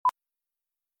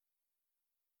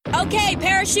Okay,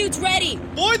 parachute's ready.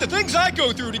 Boy, the things I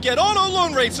go through to get auto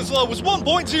loan rates as low as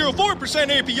 1.04%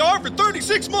 APR for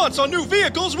 36 months on new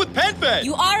vehicles with PenFed.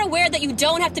 You are aware that you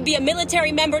don't have to be a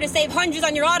military member to save hundreds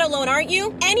on your auto loan, aren't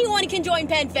you? Anyone can join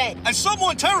PenFed. As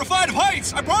someone terrified of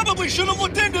heights, I probably should have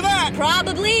looked into that.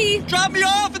 Probably. Drop me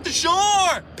off at the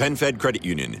shore. PenFed Credit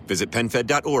Union. Visit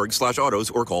PenFed.org/autos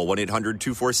or call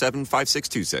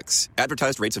 1-800-247-5626.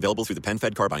 Advertised rates available through the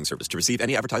PenFed car buying service. To receive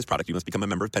any advertised product, you must become a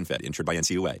member of PenFed, insured by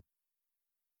NCUA.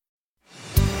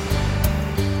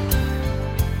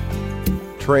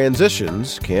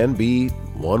 Transitions can be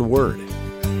one word.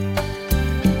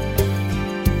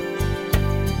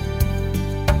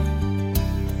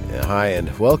 Hi,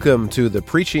 and welcome to the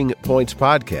Preaching Points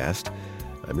Podcast.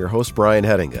 I'm your host, Brian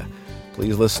Hettinga.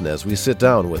 Please listen as we sit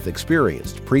down with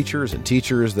experienced preachers and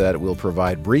teachers that will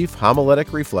provide brief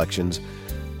homiletic reflections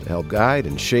to help guide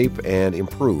and shape and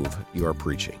improve your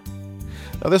preaching.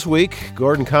 Now this week,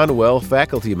 Gordon Conwell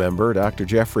faculty member Dr.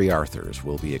 Jeffrey Arthurs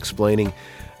will be explaining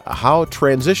how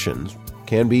transitions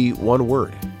can be one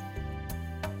word.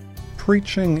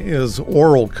 Preaching is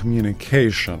oral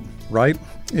communication, right?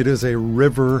 It is a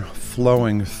river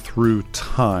flowing through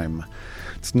time.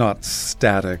 It's not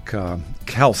static,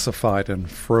 calcified and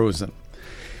frozen.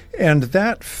 And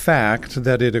that fact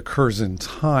that it occurs in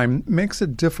time makes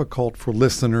it difficult for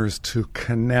listeners to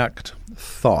connect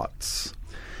thoughts,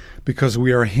 because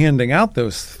we are handing out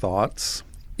those thoughts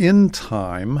in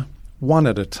time, one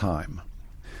at a time.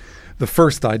 The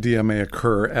first idea may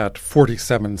occur at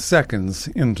 47 seconds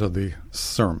into the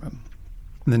sermon.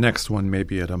 The next one may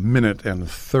be at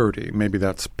 1:30. Maybe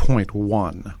that's point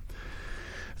 1.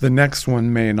 The next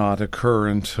one may not occur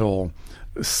until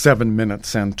 7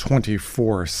 minutes and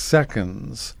 24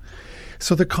 seconds.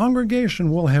 So the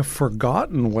congregation will have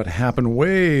forgotten what happened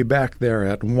way back there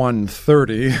at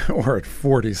 1:30 or at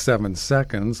 47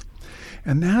 seconds.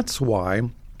 And that's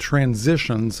why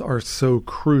transitions are so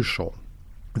crucial.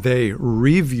 They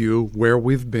review where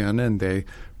we've been and they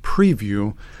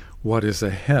preview what is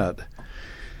ahead.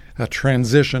 A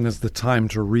transition is the time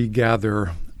to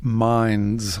regather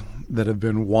minds that have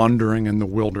been wandering in the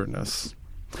wilderness.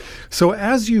 So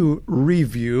as you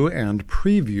review and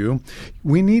preview,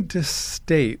 we need to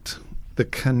state the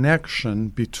connection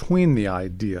between the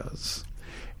ideas.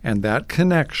 And that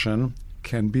connection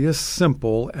can be as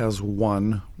simple as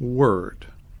one word.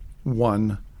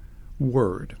 One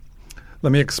word.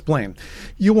 Let me explain.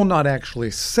 You will not actually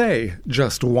say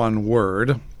just one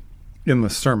word in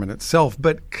the sermon itself,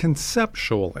 but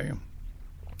conceptually,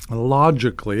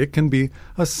 logically, it can be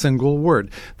a single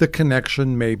word. The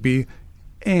connection may be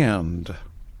and.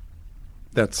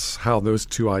 That's how those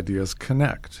two ideas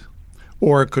connect.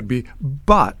 Or it could be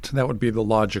but. That would be the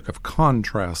logic of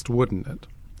contrast, wouldn't it?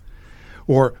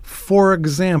 Or for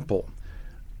example.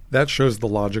 That shows the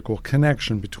logical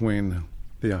connection between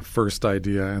the first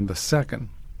idea and the second.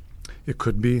 It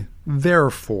could be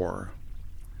therefore,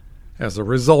 as a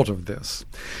result of this.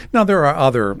 Now, there are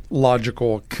other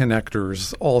logical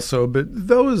connectors also, but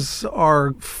those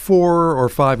are 4 or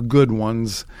 5 good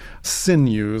ones,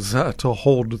 sinews to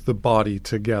hold the body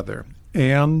together.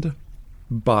 And,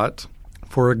 but,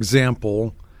 for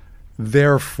example,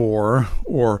 therefore,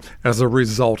 or as a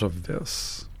result of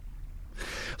this.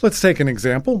 Let's take an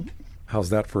example.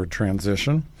 How's that for a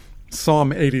transition?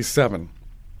 Psalm 87.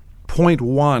 Point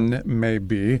 1 may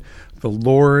be, the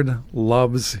Lord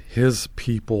loves his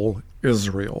people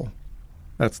Israel.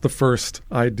 That's the first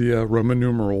idea, Roman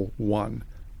numeral 1.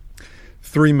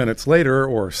 3 minutes later,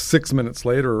 or 6 minutes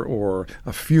later, or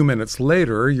a few minutes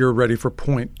later, you're ready for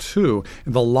point 2.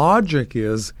 And the logic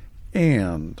is,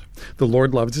 and. The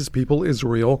Lord loves his people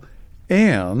Israel,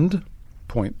 and,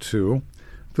 point 2,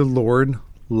 the Lord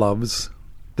loves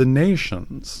the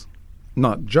nations.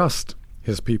 Not just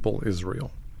his people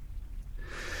Israel.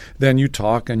 Then you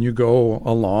talk and you go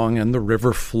along and the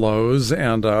river flows,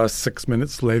 and 6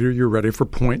 minutes later you're ready for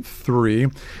point 3.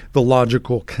 The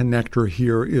logical connector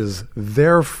here is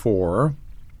therefore,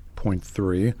 point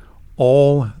 3,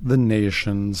 all the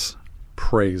nations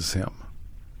praise him.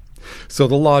 So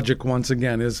the logic once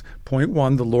again is point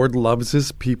 1, the Lord loves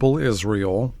his people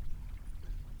Israel,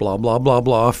 blah, blah, blah,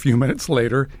 blah, a few minutes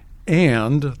later,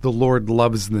 and the Lord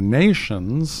loves the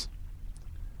nations,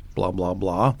 blah, blah,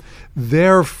 blah.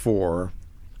 Therefore,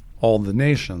 all the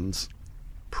nations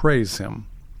praise him.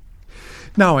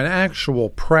 Now, in actual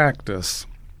practice,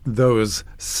 those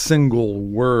single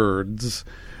words,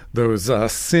 those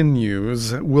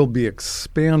sinews, will be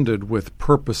expanded with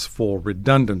purposeful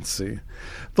redundancy.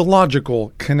 The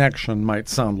logical connection might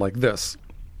sound like this.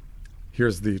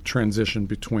 Here's the transition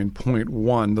between point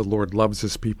 1, the Lord loves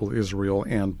his people Israel,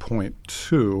 and point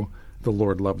 2, the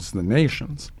Lord loves the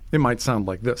nations. It might sound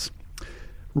like this.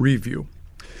 Review.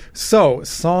 So,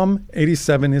 Psalm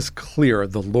 87 is clear.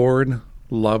 The Lord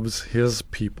loves his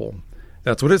people.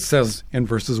 That's what it says in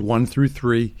verses 1 through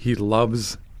 3. He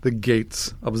loves the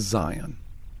gates of Zion.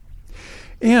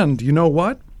 And you know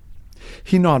what?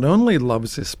 He not only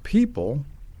loves his people,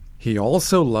 he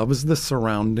also loves the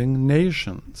surrounding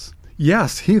nations.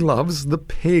 Yes, he loves the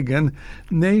pagan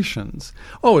nations.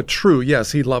 Oh, true,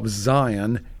 yes, he loves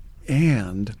Zion,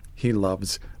 and he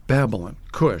loves Babylon,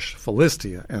 Cush,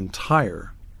 Philistia, and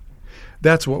Tyre.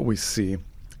 That's what we see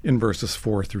in verses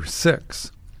 4 through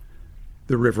 6.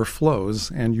 The river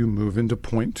flows, and you move into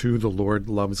point 2, the Lord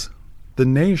loves the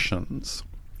nations.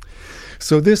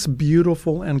 So this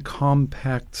beautiful and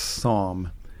compact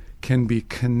psalm can be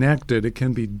connected, it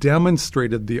can be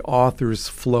demonstrated, the author's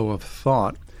flow of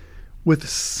thought, with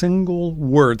single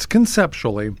words,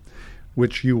 conceptually,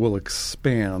 which you will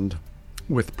expand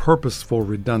with purposeful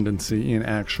redundancy in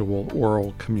actual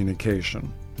oral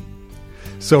communication.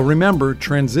 So remember,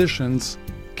 transitions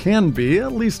can be,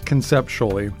 at least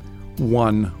conceptually,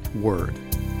 one word.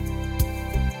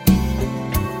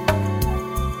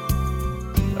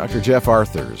 Dr. Jeff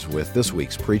Arthurs with this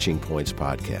week's Preaching Points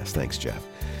podcast. Thanks, Jeff.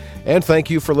 And thank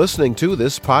you for listening to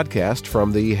this podcast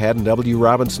from the Haddon W.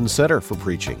 Robinson Center for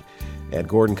Preaching at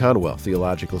Gordon Conwell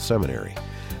Theological Seminary.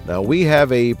 Now, we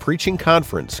have a preaching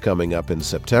conference coming up in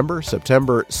September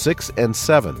 6 and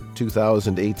 7,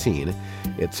 2018.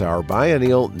 It's our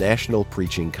biennial National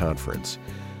Preaching Conference.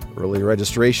 Early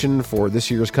registration for this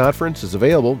year's conference is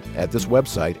available at this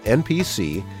website,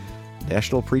 NPC,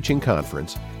 National Preaching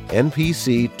Conference,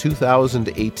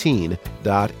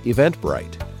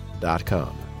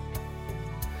 npc2018.eventbrite.com.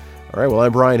 All right, well,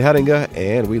 I'm Brian Hettinga,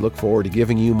 and we look forward to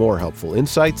giving you more helpful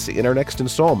insights in our next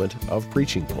installment of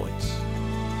Preaching Points.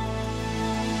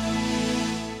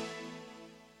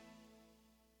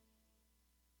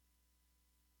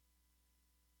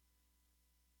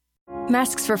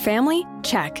 Masks for family?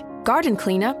 Check. Garden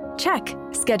cleanup? Check.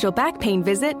 Schedule back pain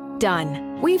visit?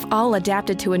 Done. We've all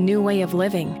adapted to a new way of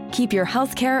living. Keep your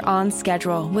health care on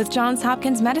schedule with Johns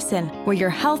Hopkins Medicine, where your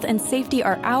health and safety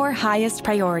are our highest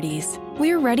priorities.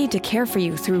 We're ready to care for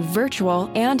you through virtual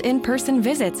and in-person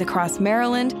visits across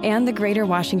Maryland and the greater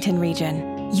Washington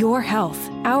region. Your health,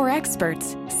 our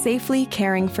experts, safely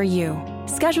caring for you.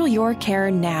 Schedule your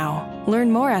care now.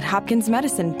 Learn more at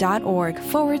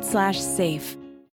hopkinsmedicine.org/safe.